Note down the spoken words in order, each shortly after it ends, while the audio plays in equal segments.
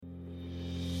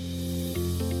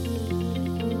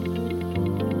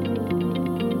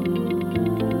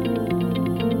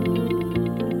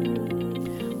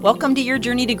Welcome to Your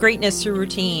Journey to Greatness Through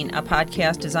Routine, a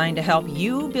podcast designed to help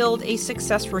you build a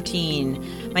success routine.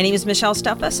 My name is Michelle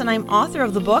Steffes, and I'm author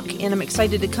of the book, and I'm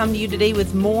excited to come to you today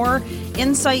with more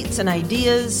insights and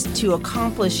ideas to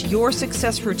accomplish your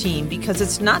success routine, because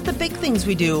it's not the big things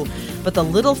we do, but the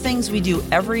little things we do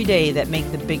every day that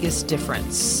make the biggest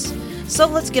difference. So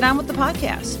let's get on with the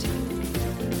podcast.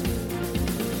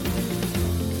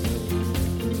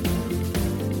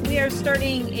 We are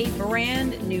starting a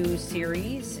brand new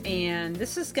series, and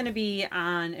this is going to be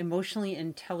on emotionally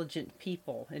intelligent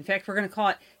people. In fact, we're going to call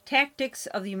it Tactics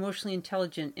of the Emotionally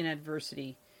Intelligent in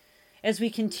Adversity. As we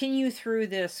continue through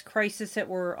this crisis that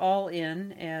we're all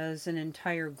in as an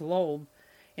entire globe,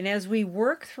 and as we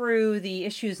work through the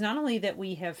issues not only that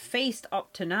we have faced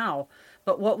up to now,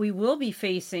 but what we will be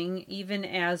facing even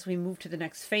as we move to the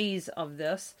next phase of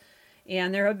this.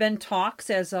 And there have been talks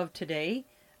as of today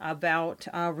about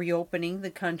reopening the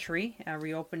country,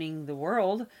 reopening the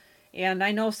world. And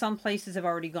I know some places have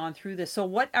already gone through this. So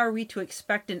what are we to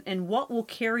expect, and what will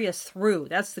carry us through?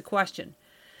 That's the question.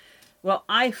 Well,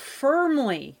 I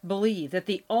firmly believe that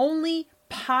the only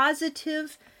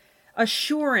positive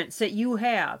assurance that you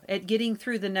have at getting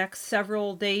through the next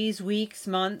several days, weeks,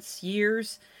 months,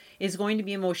 years is going to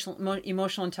be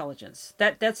emotional intelligence.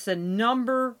 That's the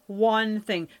number one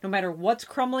thing. No matter what's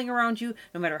crumbling around you,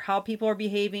 no matter how people are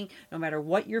behaving, no matter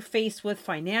what you're faced with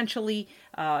financially,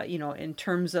 in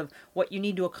terms of what you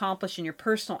need to accomplish in your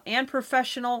personal and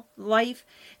professional life,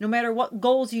 no matter what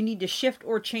goals you need to shift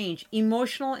or change,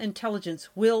 emotional intelligence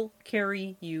will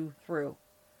carry you through,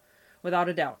 without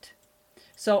a doubt.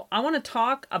 So I want to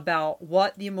talk about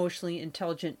what the emotionally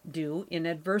intelligent do in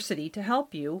adversity to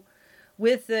help you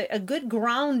with a good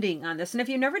grounding on this. And if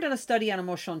you've never done a study on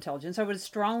emotional intelligence, I would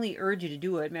strongly urge you to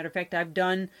do it. Matter of fact, I've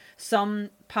done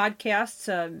some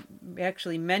podcasts,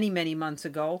 actually many months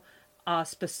ago,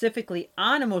 specifically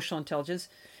on emotional intelligence.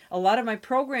 A lot of my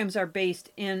programs are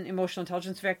based in emotional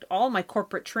intelligence. In fact, all my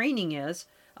corporate training is,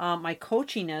 my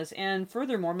coaching is, and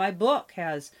furthermore, my book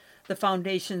has the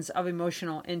foundations of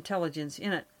emotional intelligence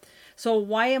in it. So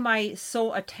why am I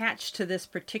so attached to this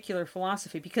particular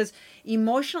philosophy? Because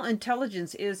emotional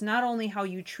intelligence is not only how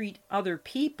you treat other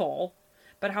people,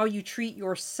 but how you treat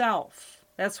yourself.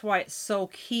 That's why it's so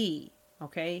key,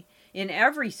 okay, in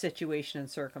every situation and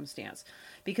circumstance.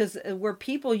 Because where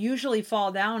people usually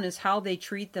fall down is how they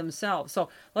treat themselves. So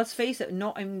let's face it,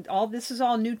 all this is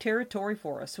all new territory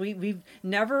for us. We've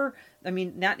never,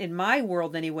 not in my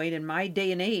world anyway, in my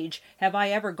day and age, have I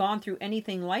ever gone through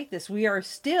anything like this. We are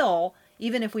still,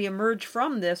 even if we emerge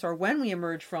from this, or when we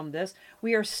emerge from this,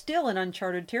 we are still in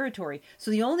uncharted territory.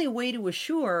 So the only way to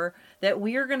assure that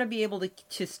we are going to be able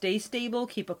to stay stable,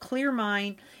 keep a clear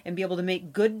mind, and be able to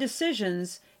make good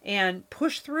decisions and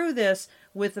push through this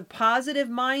with a positive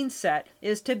mindset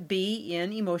is to be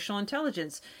in emotional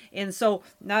intelligence. And so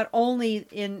not only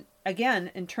in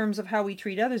terms of how we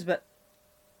treat others, but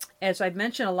as I've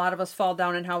mentioned, a lot of us fall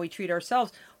down in how we treat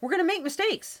ourselves. We're going to make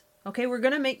mistakes. Okay, we're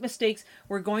going to make mistakes.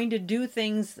 We're going to do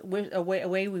things a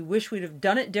way we wish we'd have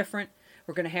done it different.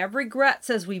 We're going to have regrets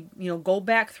as we go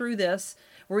back through this.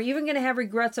 We're even going to have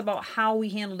regrets about how we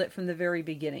handled it from the very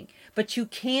beginning. But you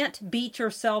can't beat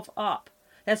yourself up.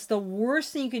 That's the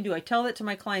worst thing you can do. I tell that to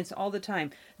my clients all the time.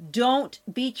 Don't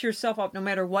beat yourself up, no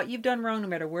matter what you've done wrong, no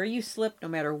matter where you slipped, no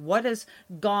matter what has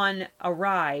gone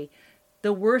awry.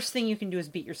 The worst thing you can do is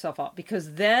beat yourself up,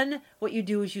 because then what you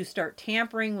do is you start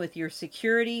tampering with your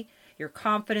security, your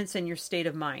confidence, and your state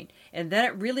of mind. And then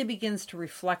it really begins to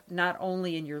reflect not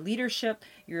only in your leadership,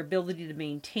 your ability to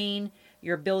maintain,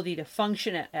 your ability to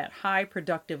function at high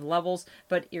productive levels,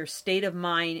 but your state of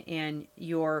mind and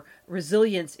your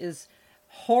resilience is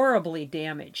horribly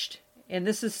damaged. And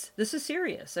this is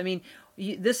serious.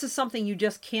 This is something you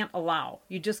just can't allow.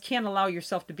 You just can't allow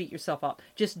yourself to beat yourself up.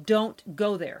 Just don't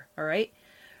go there, all right?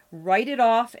 Write it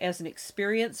off as an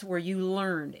experience where you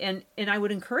learned. And I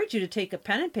would encourage you to take a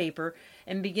pen and paper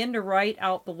and begin to write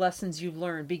out the lessons you've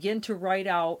learned. Begin to write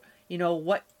out,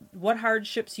 what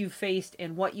hardships you faced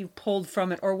and what you pulled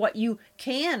from it, or what you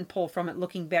can pull from it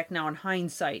looking back now in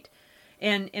hindsight.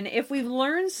 And if we've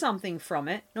learned something from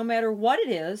it, no matter what it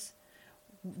is,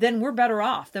 then we're better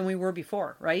off than we were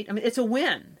before, right? It's a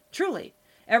win, truly.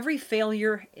 Every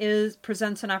failure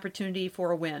presents an opportunity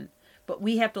for a win. But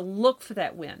we have to look for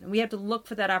that win. We have to look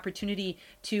for that opportunity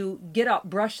to get up,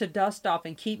 brush the dust off,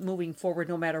 and keep moving forward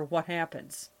no matter what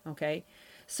happens, okay?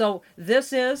 So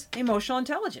this is emotional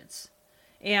intelligence.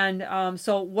 And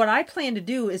so what I plan to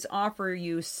do is offer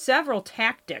you several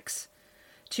tactics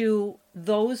to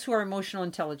those who are emotional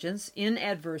intelligence in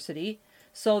adversity,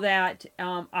 so that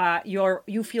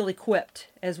you feel equipped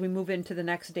as we move into the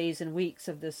next days and weeks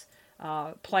of this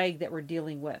plague that we're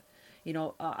dealing with.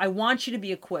 I want you to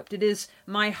be equipped. It is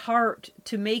my heart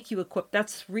to make you equipped.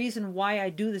 That's the reason why I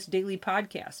do this daily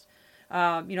podcast.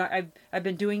 I've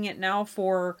been doing it now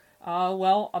for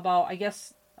about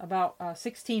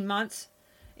 16 months,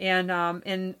 and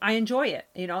I enjoy it.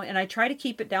 And I try to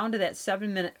keep it down to that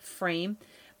 7-minute frame.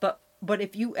 But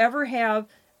if you ever have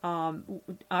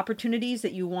opportunities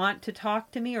that you want to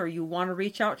talk to me, or you want to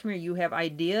reach out to me, or you have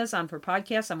ideas for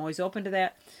podcasts, I'm always open to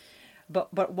that.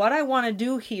 But what I want to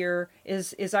do here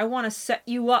is I want to set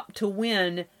you up to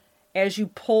win as you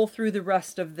pull through the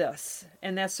rest of this.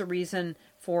 And that's the reason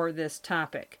for this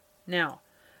topic. Now,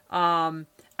 I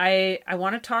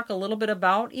want to talk a little bit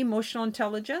about emotional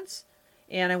intelligence,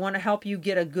 and I want to help you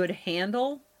get a good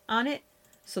handle on it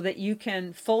so that you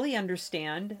can fully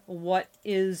understand what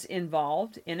is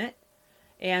involved in it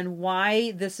and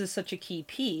why this is such a key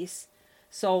piece.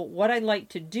 So what I'd like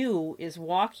to do is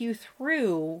walk you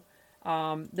through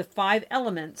the 5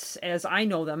 elements as I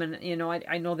know them. And,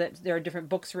 I know that there are different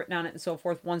books written on it and so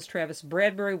forth. One's Travis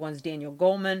Bradbury, one's Daniel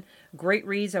Goleman. Great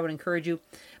reads, I would encourage you.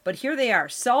 But here they are.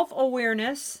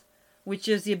 Self-awareness, which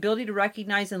is the ability to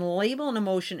recognize and label an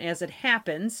emotion as it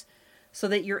happens so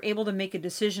that you're able to make a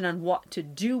decision on what to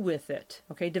do with it.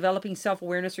 Okay, developing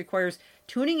self-awareness requires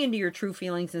tuning into your true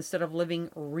feelings instead of living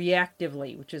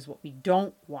reactively, which is what we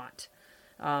don't want.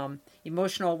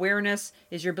 Emotional awareness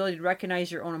is your ability to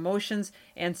recognize your own emotions,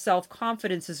 and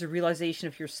self-confidence is a realization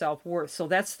of your self-worth. So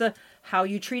that's the how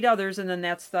you treat others, and then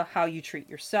that's the how you treat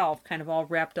yourself, kind of all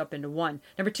wrapped up into one.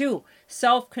 Number 2,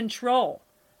 self-control.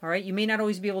 All right, you may not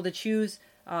always be able to choose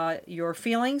your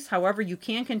feelings. However, you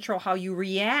can control how you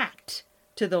react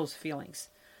to those feelings.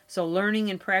 So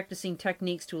learning and practicing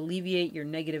techniques to alleviate your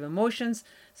negative emotions,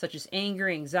 such as anger,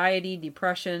 anxiety,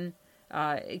 depression,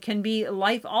 it can be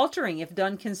life-altering if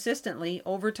done consistently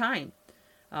over time.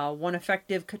 One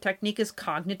effective technique is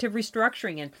cognitive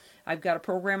restructuring, and I've got a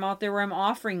program out there where I'm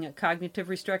offering a cognitive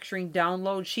restructuring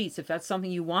download sheets. If that's something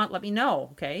you want, let me know,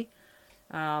 okay?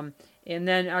 And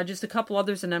then just a couple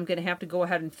others, and I'm going to have to go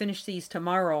ahead and finish these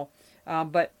tomorrow.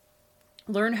 But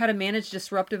learn how to manage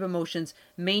disruptive emotions,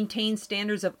 maintain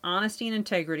standards of honesty and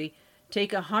integrity,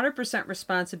 take 100%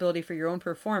 responsibility for your own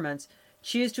performance,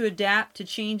 choose to adapt to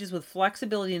changes with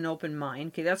flexibility and open mind.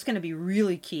 Okay, that's going to be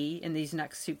really key in these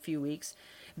next few weeks.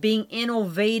 Being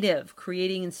innovative,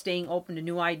 creating and staying open to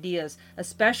new ideas,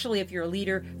 especially if you're a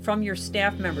leader from your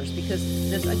staff members, because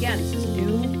this is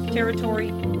new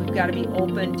territory. We've got to be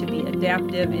open to be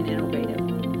adaptive and innovative.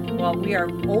 Well, we are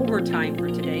over time for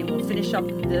today. We'll finish up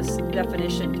this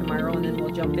definition tomorrow, and then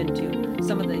we'll jump into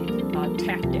some of the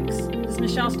tactics. This is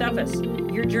Michelle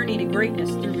Steffes, your journey to greatness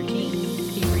through routine